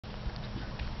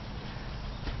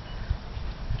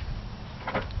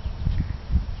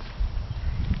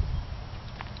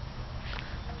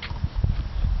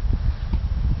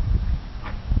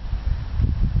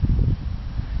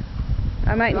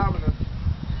I might. Dominant.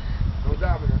 No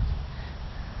dominant.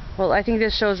 Well, I think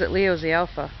this shows that Leo's the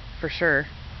alpha for sure.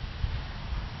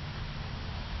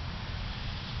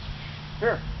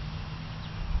 Here.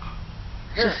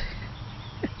 Here.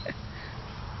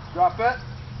 Drop it.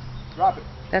 Drop it.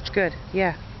 That's good.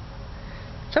 Yeah.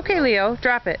 It's okay, Leo.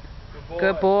 Drop it.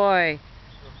 Good boy.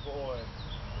 Good boy.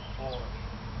 Good boy.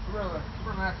 Good boy. Come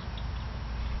here, Max.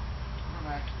 Come here,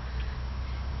 Max.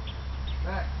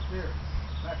 Max, here.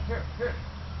 Max, here. Here.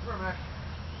 Come here, Max.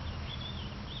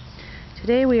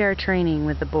 Today we are training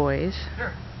with the boys.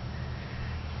 Here.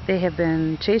 They have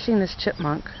been chasing this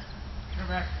chipmunk Here,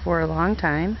 Max. for a long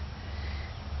time.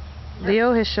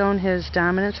 Leo has shown his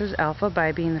dominance as alpha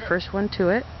by being the first one to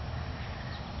it.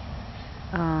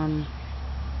 We'll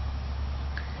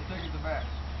take it to Max.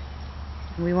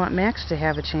 We want Max to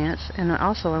have a chance, and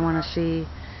also I want to see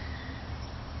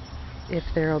if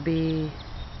there will be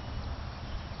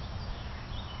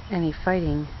any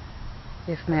fighting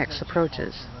if Max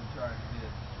approaches.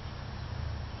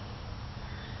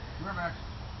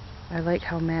 I like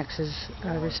how Max is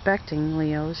respecting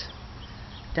Leo's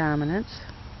dominance.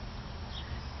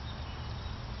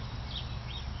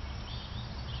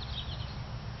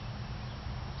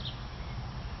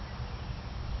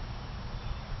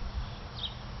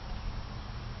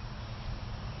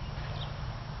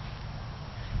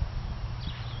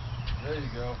 There you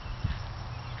go.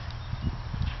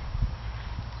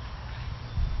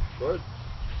 Good.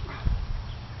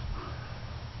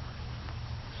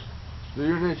 Do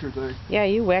your nature thing. Yeah,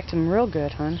 you whacked him real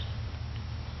good, hon.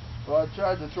 Well, I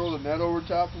tried to throw the net over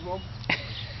top of him,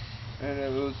 and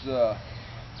it was,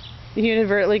 You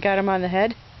inadvertently got him on the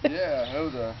head? yeah, it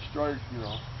was a strike, you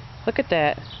know. Look at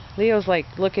that. Leo's like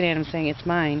looking at him saying, it's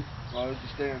mine. Well, it's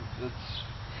a stand.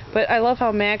 But I love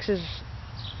how Max is,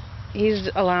 he's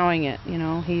allowing it, you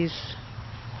know, he's...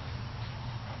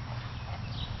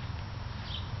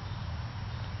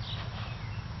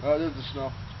 Oh, there's the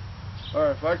snow.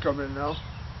 Alright, if I come in now.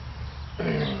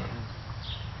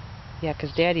 Yeah,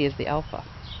 because Daddy is the alpha.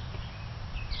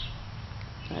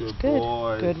 That's Good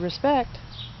boys. Good respect.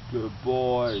 Good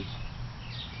boys.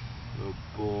 Good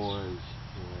boys.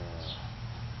 Yeah.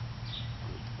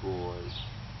 Good boys.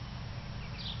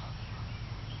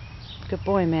 Good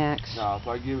boy, Max. Now, if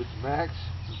I give it to Max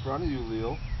in front of you,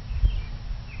 Leo.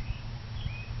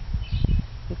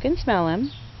 You can smell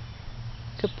him.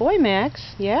 Good boy,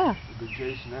 Max. Yeah. We've been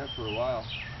chasing that for a while.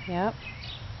 Yep.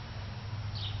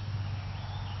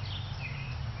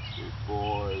 Good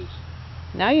boys.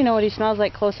 Now you know what he smells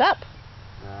like close up.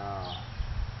 Now.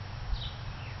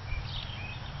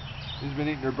 He's been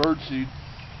eating their bird seed.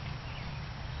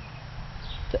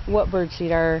 What bird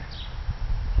seed are...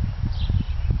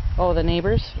 Oh, the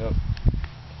neighbors? Yep.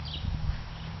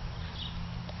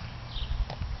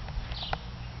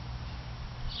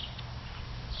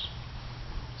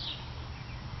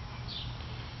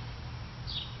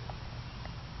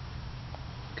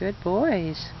 Good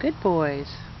boys. Good boys.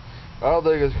 I don't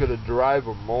think it's going to drive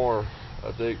them more.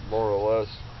 I think more or less.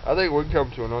 I think we can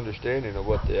come to an understanding of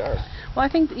what they are. Well, I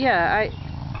think, yeah,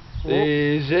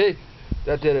 Easy.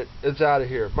 That did it. It's out of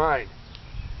here. Mine.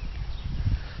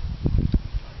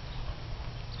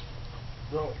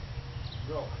 Go.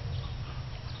 Go.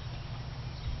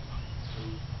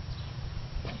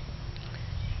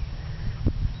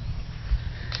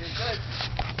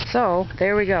 So,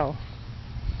 there we go.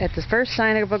 At the first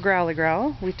sign of a growly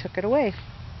growl, we took it away.